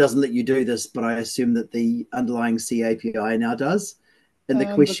doesn't let you do this, but I assume that the underlying C API now does. And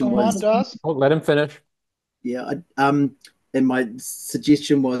the question was, does. Oh, let him finish. yeah, and my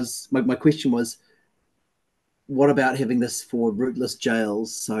suggestion was, my question was, what about having this for rootless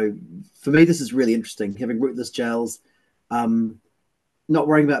jails? So for me, this is really interesting, having rootless jails, not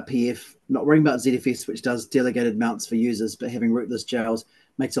worrying about PF, not worrying about ZFS, which does delegated mounts for users, but having rootless jails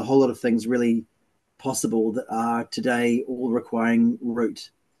makes a whole lot of things really possible that are today all requiring root.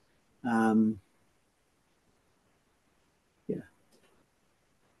 Yeah.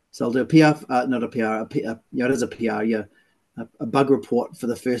 So I'll do a PR, not a PR, yeah, it is a PR, yeah, a bug report for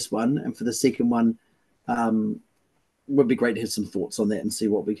the first one, and for the second one, would be great to have some thoughts on that and see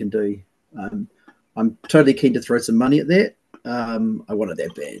what we can do. I'm totally keen to throw some money at that. I want it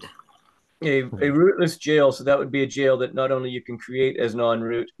that bad. A rootless jail, so that would be a jail that not only you can create as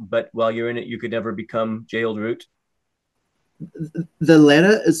non-root, but while you're in it, you could never become jailed root. The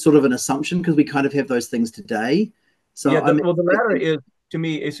latter is sort of an assumption because we kind of have those things today. So yeah, well, the latter is to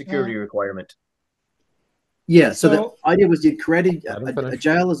me a security requirement. Yeah, so the idea was you'd create a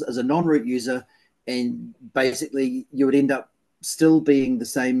jail as a non-root user, and basically you would end up still being the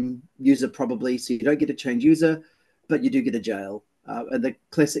same user probably, so you don't get to change user, but you do get a jail. And the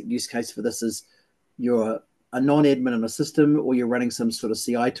classic use case for this is you're a non-admin in a system, or you're running some sort of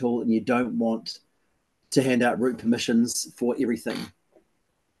CI tool and you don't want to hand out root permissions for everything.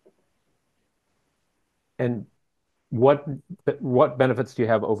 And what benefits do you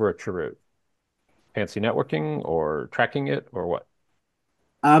have over a chroot? Fancy networking or tracking it or what?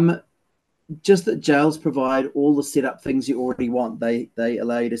 Just that jails provide all the setup things you already want. They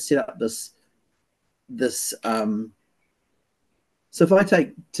allow you to set up this. So if I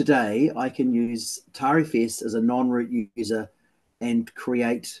take today, I can use TARFS as a non-root user and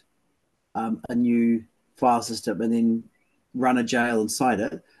create a new file system and then run a jail inside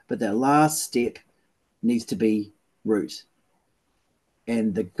it. But that last step needs to be root.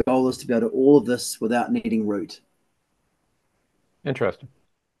 And the goal is to be able to do all of this without needing root. Interesting.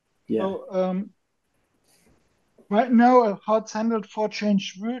 Yeah. So, right now, how it's handled for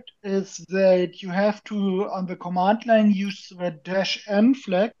change root is that you have to, on the command line, use the -n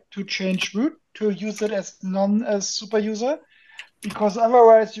flag to change root to use it as super user, because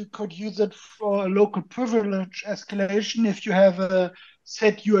otherwise you could use it for a local privilege escalation if you have a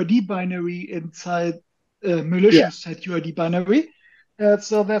set UID binary inside a malicious set UID binary.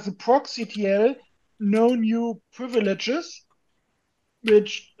 So there's a proxy TL, no new privileges,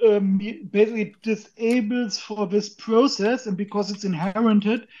 which basically disables for this process, and because it's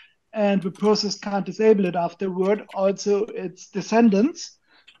inherited and the process can't disable it afterward, also its descendants,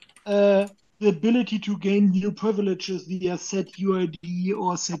 the ability to gain new privileges via set UID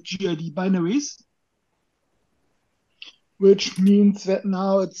or set GID binaries, which means that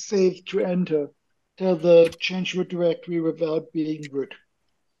now it's safe to enter the change root directory without being root.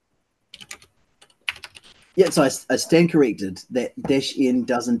 Yeah, so I stand corrected. That -n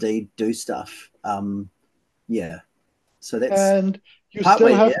does indeed do stuff. Yeah, so that's. And you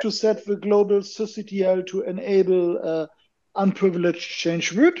still have to set the global sysctl to enable unprivileged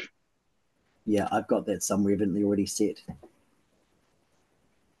change root. Yeah, I've got that somewhere evidently already set.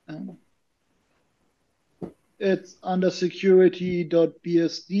 It's under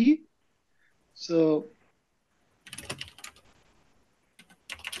security.bsd. So.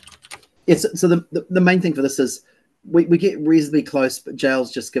 Yes, so the main thing for this is we get reasonably close, but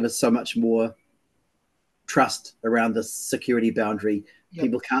jails just give us so much more trust around the security boundary. Yep.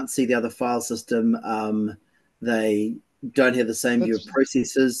 People can't see the other file system. They don't have the same view of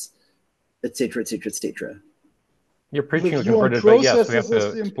processes, etc., etc., etc. You're preaching a converted, but yes, we have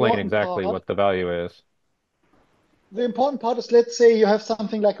to explain exactly what the value is. The important part is, let's say you have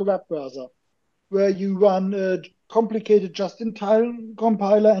something like a web browser where you run complicated just-in-time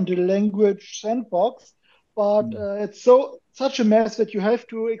compiler and a language sandbox, but it's such a mess that you have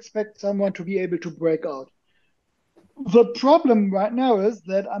to expect someone to be able to break out. The problem right now is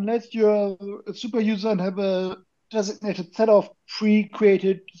that unless you're a super user and have a designated set of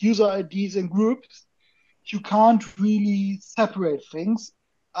pre-created user IDs and groups, you can't really separate things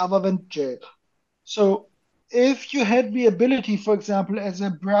other than jail. So if you had the ability, for example, as a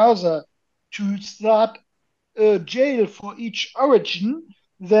browser to start a jail for each origin,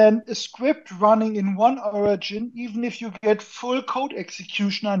 then a script running in one origin, even if you get full code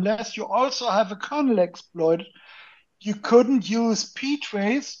execution, unless you also have a kernel exploit, you couldn't use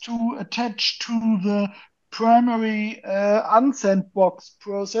ptrace to attach to the primary unsandbox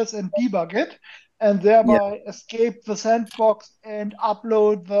process and debug it, and thereby escape the sandbox and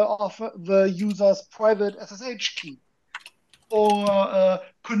upload the user's private SSH key, or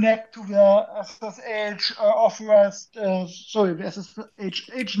connect to the SSH authorized, the SSH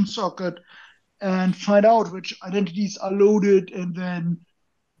agent socket, and find out which identities are loaded, and then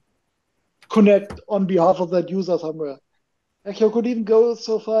connect on behalf of that user somewhere. Like, you could even go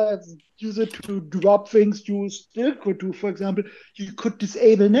so far as use it to drop things you still could do. For example, you could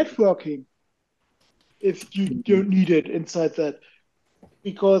disable networking if you don't need it inside that,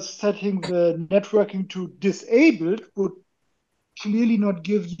 because setting the networking to disabled would clearly not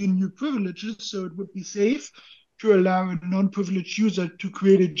give you new privileges, so it would be safe to allow a non-privileged user to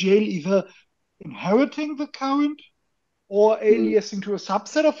create a jail, either inheriting the current or aliasing to a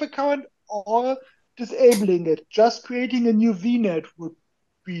subset of the current, or disabling it. Just creating a new VNet would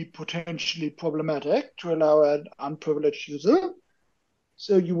be potentially problematic to allow an unprivileged user.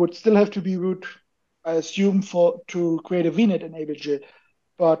 So you would still have to be root, I assume, to create a VNet enabled jail.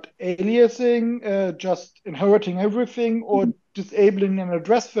 But aliasing, just inheriting everything, or disabling an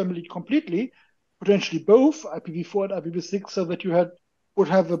address family completely, potentially both IPv4 and IPv6, so that you would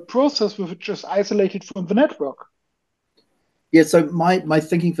have a process with it just isolated from the network. Yeah, so my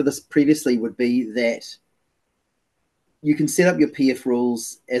thinking for this previously would be that you can set up your PF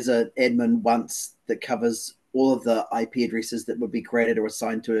rules as an admin once that covers all of the IP addresses that would be created or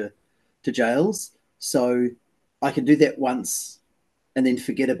assigned to jails. So I can do that once and then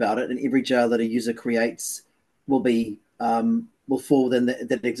forget about it, and every jail that a user creates will fall within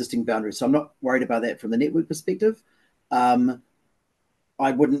that existing boundary. So I'm not worried about that from the network perspective. I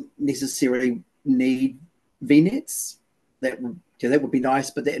wouldn't necessarily need VNets. That would be nice,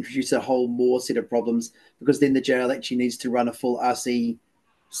 but that introduces a whole more set of problems, because then the jail actually needs to run a full RC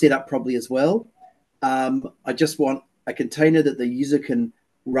setup probably as well. I just want a container that the user can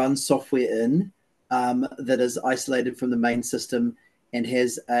run software in, that is isolated from the main system and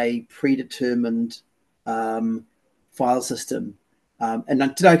has a predetermined file system.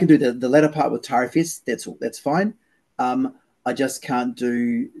 And today I can do the latter part with TARFS. That's fine. I just can't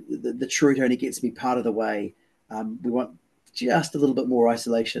do the chroot. Only gets me part of the way. We want just a little bit more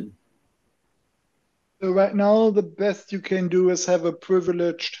isolation. So right now, the best you can do is have a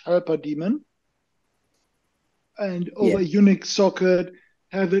privileged helper daemon, and over a Unix socket,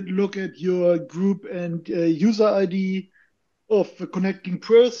 have it look at your group and user ID of the connecting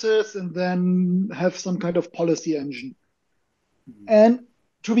process, and then have some kind of policy engine. And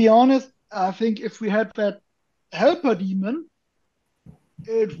to be honest, I think if we had that helper daemon,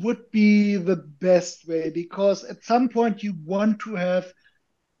 it would be the best way, because at some point you want to have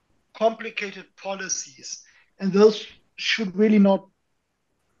complicated policies, and those should really not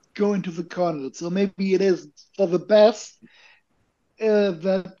go into the kernel. So maybe it is for the best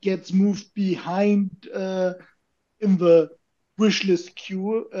that gets moved behind in the wishlist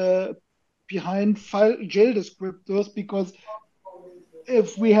queue behind file jail descriptors, because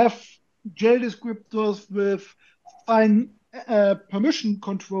if we have jail descriptors with fine permission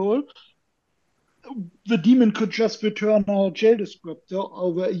control, the daemon could just return our jail descriptor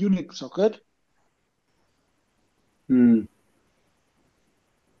over a Unix socket. I'm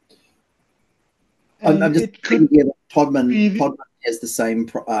just thinking here that Podman has the same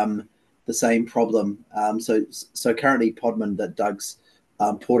problem. So currently Podman, that Doug's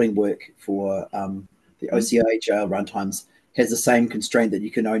porting work for the OCI jail runtimes, has the same constraint that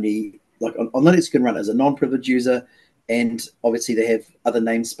you can only, like on Linux, you can run it as a non-privileged user, and obviously they have other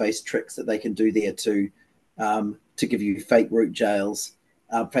namespace tricks that they can do there to give you fake root jails,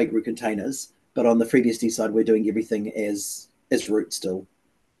 fake root containers. But on the FreeBSD side, we're doing everything as root still.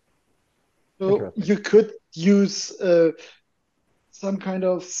 So you could use some kind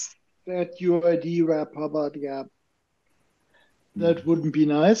of that UID wrapper, but yeah, that wouldn't be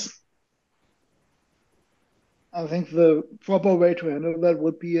nice. I think the proper way to handle that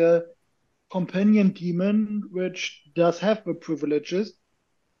would be a companion daemon which does have the privileges.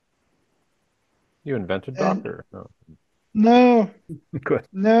 You invented And Docker. No. no, Good.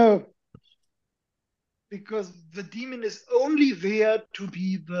 no, because the daemon is only there to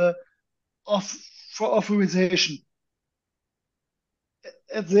be the for authorization.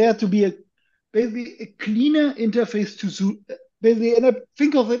 It's there to be basically a cleaner interface to basically, and I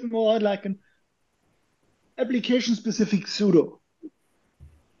think of it more like an application-specific sudo,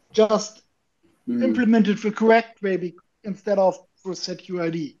 just implemented the correct way instead of for set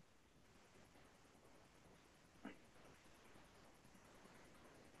UID.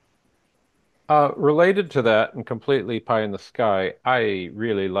 Related to that and completely pie in the sky, I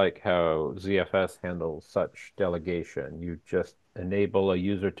really like how ZFS handles such delegation. You just enable a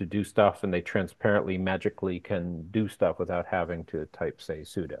user to do stuff and they transparently, magically can do stuff without having to type, say,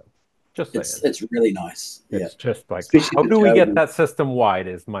 sudo. Just saying. It's really nice. Yeah. It's just like, Especially how with do we get Java. that system wide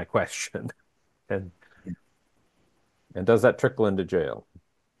is my question. And does that trickle into jail?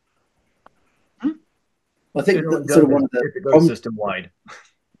 I think It only sort does of one of the if it goes system wide.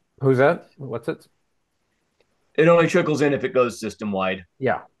 Who's that? What's it? It only trickles in if it goes system wide.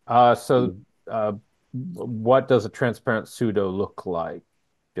 Yeah. What does a transparent sudo look like,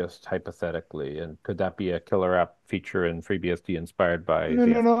 just hypothetically? And could that be a killer app feature in FreeBSD inspired by No,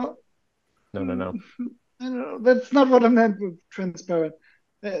 no, ZF? no. No. No, that's not what I meant with transparent.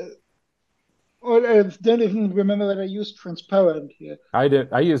 Or I don't even remember that I used transparent here. I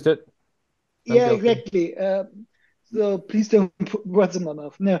did. I used it. I'm Yeah, guilty. exactly. So please don't put words in my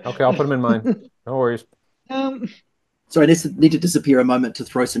mouth. No. Okay, I'll put them in mine. No worries. Um, So I need to disappear a moment to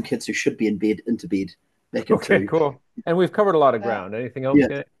throw some kids who should be in bed into bed back Okay, into. cool. And we've covered a lot of uh, ground. Anything else, Yeah.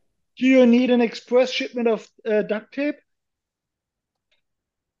 Kenny? do you need an express shipment of duct tape?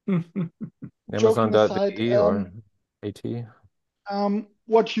 Joking aside, Amazon.de or AT?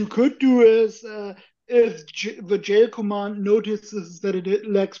 what you could do is if the jail command notices that it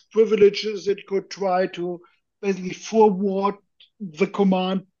lacks privileges, it could try to basically forward the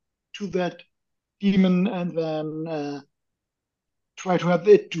command to that daemon and then try to have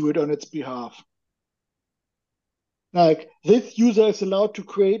it do it on its behalf. Like, this user is allowed to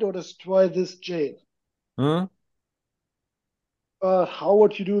create or destroy this jail. Hmm? How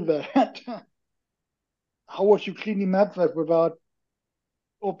would you do that? How would you cleanly map that without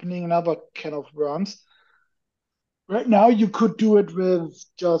opening another can of worms? Right now, you could do it with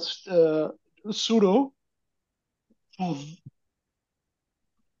just sudo.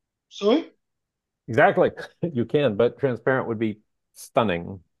 Sorry? Exactly. You can, but transparent would be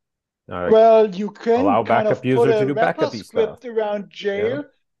stunning. Well, you can Allow kind backup of put user to a do wrapper backupy stuff. script around Yeah.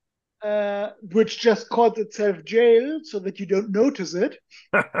 jail, which just calls itself jail so that you don't notice it.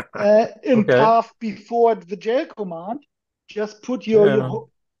 In Okay. path before the jail command, just put your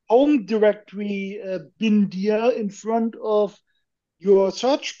home directory bin dir in front of your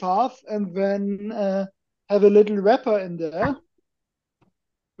search path and then have a little wrapper in there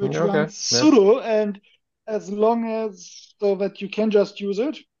which Okay. runs sudo, and as long as so that you can just use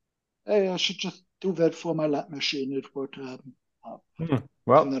it. I should just do that for my lab machine. It would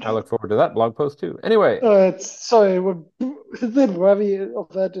Well, I look forward to that blog post too. Anyway, it's sorry, it's not worthy of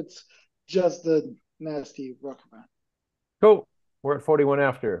that. It's just a nasty workaround. cool. We're at 41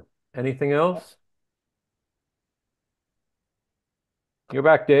 after. Anything else? You're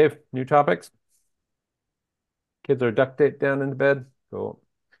back, Dave. New topics? Kids are duct taped down into bed. Cool.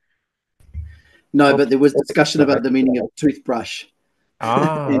 No, but there was discussion about the meaning of toothbrush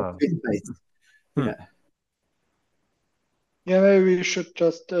and toothpaste. Yeah. Yeah, maybe we should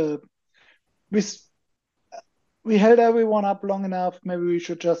just we held everyone up long enough. Maybe we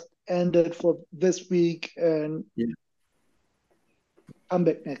should just end it for this week and come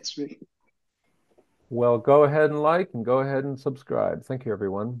back next week. Well, go ahead and like and go ahead and subscribe. Thank you,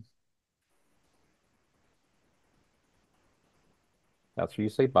 everyone. That's where you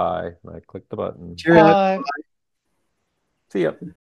say bye. And I click the button. Cheerio. Bye. See ya.